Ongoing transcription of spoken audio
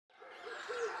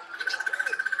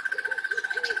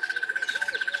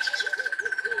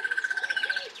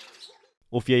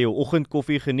Of jy jou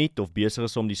oggendkoffie geniet of besig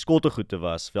is om die skottegoed te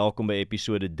was, welkom by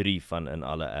episode 3 van In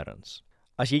Alle Erns.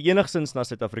 As jy enigstens na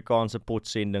Suid-Afrikaanse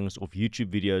podsendings of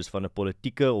YouTube-video's van 'n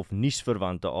politieke of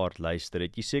nuusverwante aard luister,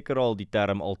 het jy seker al die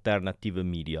term alternatiewe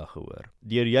media gehoor.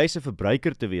 Deur juis 'n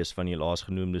verbruiker te wees van die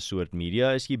laasgenoemde soort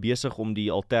media, is jy besig om die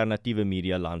alternatiewe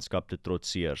media landskap te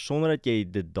trotseer, sonder dat jy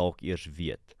dit dalk eers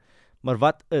weet. Maar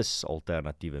wat is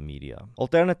alternatiewe media?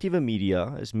 Alternatiewe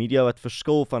media is media wat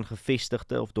verskil van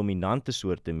gevestigde of dominante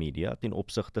soorte media ten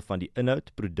opsigte van die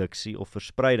inhoud, produksie of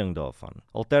verspreiding daarvan.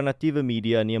 Alternatiewe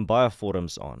media neem baie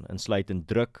vorms aan, insluitend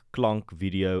druk, klank,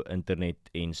 video, internet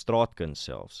en straatkuns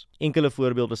selfs. Enkele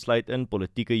voorbeelde sluit in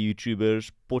politieke YouTubers,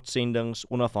 podsendings,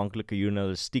 onafhanklike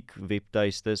journalistiek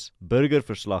webtuistes,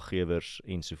 burgerverslaggewers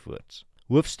ensovoorts.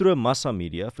 Hoofstroom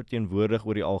massamedia verteenwoordig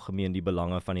oor die algemeen die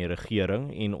belange van die regering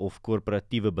en of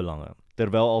korporatiewe belange,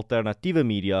 terwyl alternatiewe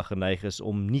media geneig is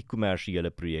om nie-kommersiële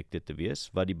projekte te wees,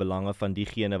 wat die belange van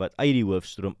diegene wat uit die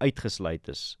hoofstroom uitgesluit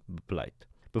is, bepleit.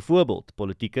 Byvoorbeeld,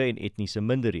 politieke en etniese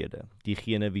minderhede,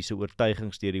 diegene wie se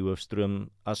oortuigings deur die hoofstroom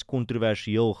as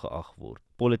kontroversieel geag word.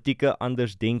 Politieke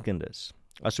andersdenkendes,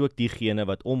 asook diegene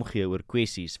wat omgee oor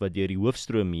kwessies wat deur die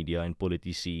hoofstroom media en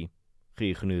politici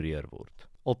geïgnoreer word.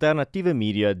 Alternatiewe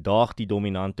media daag die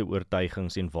dominante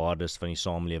oortuigings en waardes van die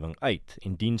samelewing uit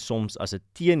en dien soms as 'n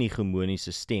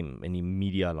teen-hegemoniese stem in die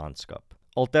medialandskap.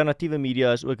 Alternatiewe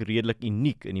media is ook redelik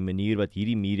uniek in die manier wat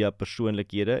hierdie media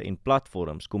persoonlikhede en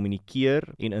platforms kommunikeer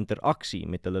en interaksie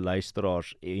met hulle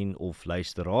luisteraars en of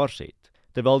luisteraars het.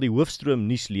 Terwyl die hoofstroom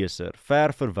nuusleser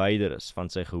ver verwyder is van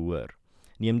sy gehoor,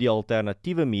 neem die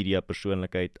alternatiewe media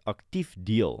persoonlikheid aktief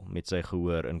deel met sy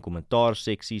gehoor in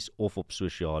kommentaarseksies of op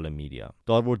sosiale media.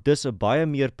 Daar word dus 'n baie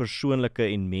meer persoonlike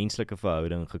en menslike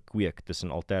verhouding gekweek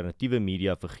tussen alternatiewe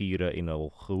media figure en hul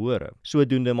gehore.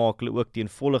 Sodoende maak hulle ook ten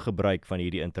volle gebruik van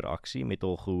hierdie interaksie met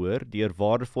hul gehoor deur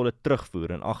waardevolle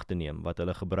terugvoer in ag te neem wat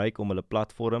hulle gebruik om hulle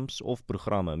platforms of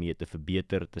programme mee te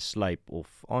verbeter, te slyp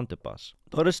of aan te pas.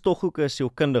 Daar is tog ook 'n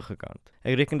sielkundige kant.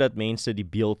 Ek reken dat mense die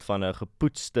beeld van 'n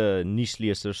gepoetste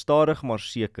nuusleser stadig maar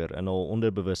seker in hul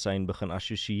onderbewussyn begin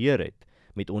assosieer het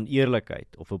met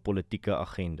oneerlikheid of 'n politieke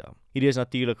agenda. Hierdie is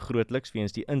natuurlik grootliks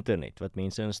weens die internet wat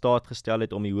mense in staat gestel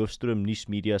het om die hoofstroom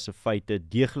nuusmedia se feite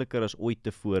deegliker as ooit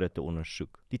tevore te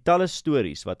ondersoek. Die talle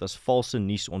stories wat as valse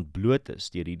nuus ontbloot is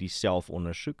deur hierdie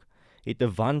selfondersoek, het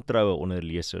 'n wantroue onder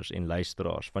lesers en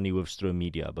luisteraars van die hoofstroom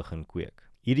media begin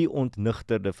kweek. Hierdie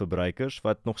ontnigterde verbruikers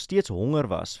wat nog steeds honger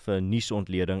was vir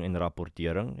nuusontleding en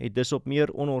rapportering, het dus op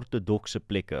meer onortodokse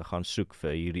plekke gaan soek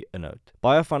vir hierdie inhoud.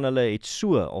 Baie van hulle het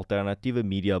so alternatiewe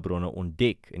mediabronne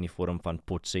ontdek in die vorm van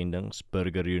podsendings,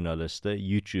 burgerjoernaliste,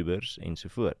 YouTubers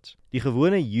ensovoorts. Die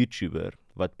gewone YouTuber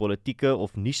wat politieke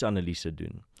of nuusanalise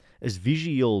doen, is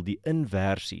visueel die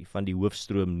inversie van die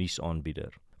hoofstroom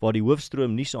nuusaanbieder. Waar die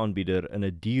hoofstroom nuusaanbieder in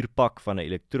 'n duur pak van 'n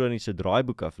elektroniese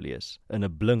draaiboek aflees, in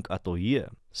 'n blink ateljee,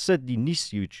 sit die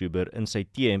nuus-YouTuber in sy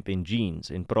T-hemp en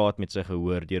jeans en praat met sy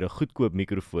gehoor deur 'n goedkoop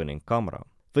mikrofoon en kamera.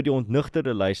 Vir die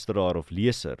ontnigterde luisteraar of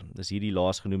leser is hierdie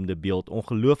laasgenoemde beeld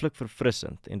ongelooflik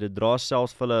verfrissend en dit dra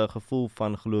selfs vir hulle 'n gevoel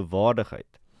van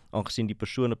geloofwaardigheid, aangesien die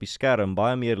persoon op die skerm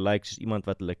baie meer lyk soos iemand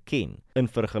wat hulle ken, in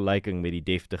vergelyking met die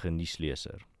deftige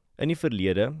nuusleser. In die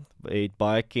verlede het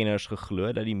baie kenners geglo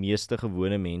dat die meeste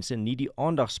gewone mense nie die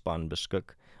aandagspan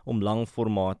beskik om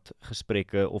langformaat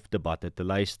gesprekke of debatte te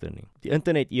luister nie. Die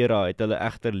internet-era het hulle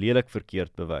egter lelik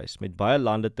verkeerd bewys, met baie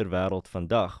lande ter wêreld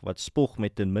vandag wat spog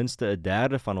met ten minste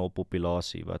 1/3 van hul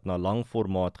populasie wat na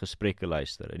langformaat gesprekke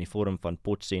luister in die vorm van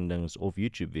podsendings of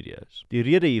YouTube-video's. Die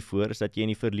rede hiervoor is dat jy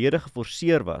in die verlede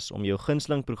geforseer was om jou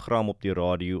gunsteling program op die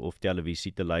radio of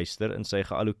televisie te luister in sy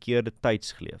geallokeerde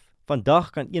tydsgleef. Vandag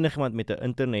kan enigiemand met 'n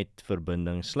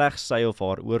internetverbinding slegs sy of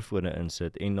haar oorfone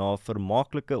insit en na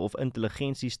vermaaklike of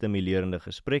intelligensiestimulerende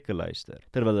gesprekke luister,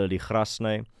 terwyl hulle die gras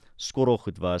sny,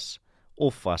 skorrelgoed was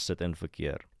of vassit in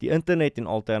verkeer. Die internet en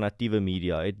alternatiewe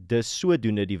media het dus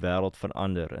sodoende die wêreld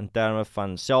verander in terme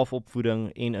van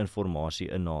selfopvoeding en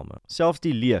informasie-inname. Selfs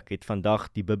die leek het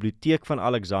vandag die biblioteek van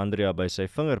Alexandria by sy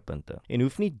vingerpunte en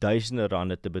hoef nie duisende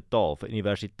rande te betaal vir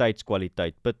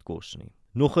universiteitskwaliteit pitkos nie.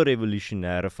 Nog 'n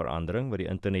revolusionêre verandering wat die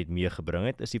internet meegebring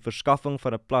het, is die verskaffing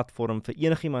van 'n platform vir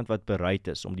enigiemand wat bereid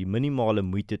is om die minimale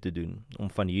moeite te doen om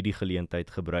van hierdie geleentheid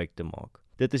gebruik te maak.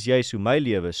 Dit is juis hoe my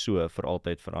lewe so vir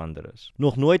altyd verander is.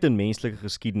 Nog nooit in menslike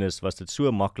geskiedenis was dit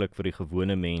so maklik vir die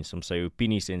gewone mens om sy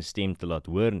opinies en stem te laat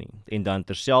hoor nie, en dan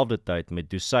terselfdertyd met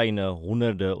dosyne,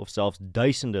 honderde of selfs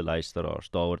duisende luisteraars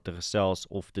daaroor te gesels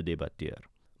of te debatteer.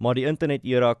 Maar die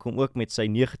internet-era kom ook met sy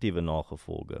negatiewe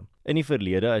nagevolge. In die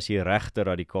verlede, as jy regte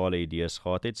radikale idees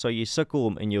gehad het, sou jy sukkel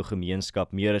om in jou gemeenskap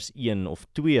meer as 1 of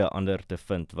 2 ander te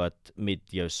vind wat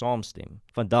met jou saamstem.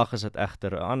 Vandag is dit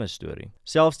egter 'n ander storie.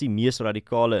 Selfs die mees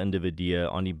radikale individue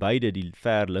aan die beide die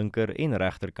ver linker en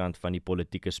regterkant van die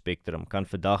politieke spektrum kan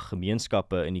vandag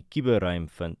gemeenskappe in die kuberruim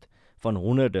vind van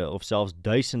honderde of selfs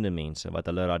duisende mense wat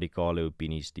hulle radikale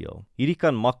opinies deel. Hierdie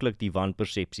kan maklik die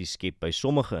wanpersepsie skep by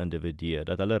sommige individue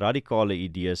dat hulle radikale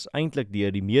idees eintlik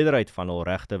deur die meerderheid van hul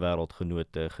regte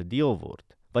wêreldgenote gedeel word.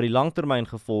 Wat die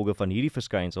langtermyngevolge van hierdie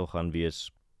verskynsel gaan wees,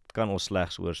 kan ons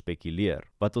slegs oor spekuleer.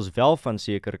 Wat ons wel van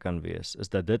seker kan wees, is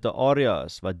dat dit 'n area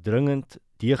is wat dringend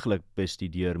deeglik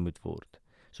bestudeer moet word,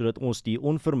 sodat ons die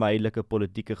onvermydelike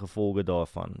politieke gevolge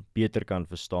daarvan beter kan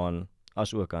verstaan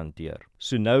as ook hanteer.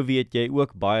 So nou weet jy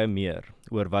ook baie meer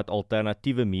oor wat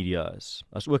alternatiewe media is,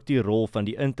 as ook die rol van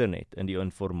die internet in die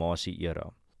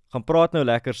informasie-era. Gaan praat nou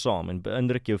lekker saam en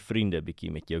beïndruk jou vriende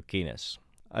bietjie met jou kennis.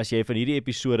 As jy van hierdie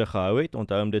episode gehou het,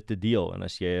 onthou om dit te deel, en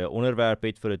as jy 'n onderwerp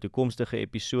het vir 'n toekomstige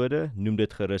episode, noem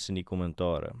dit gerus in die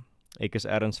kommentare. Ek is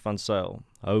Erns van Sail.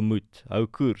 Hou moed, hou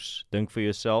koers, dink vir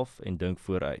jouself en dink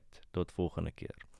vooruit. Tot volgende keer.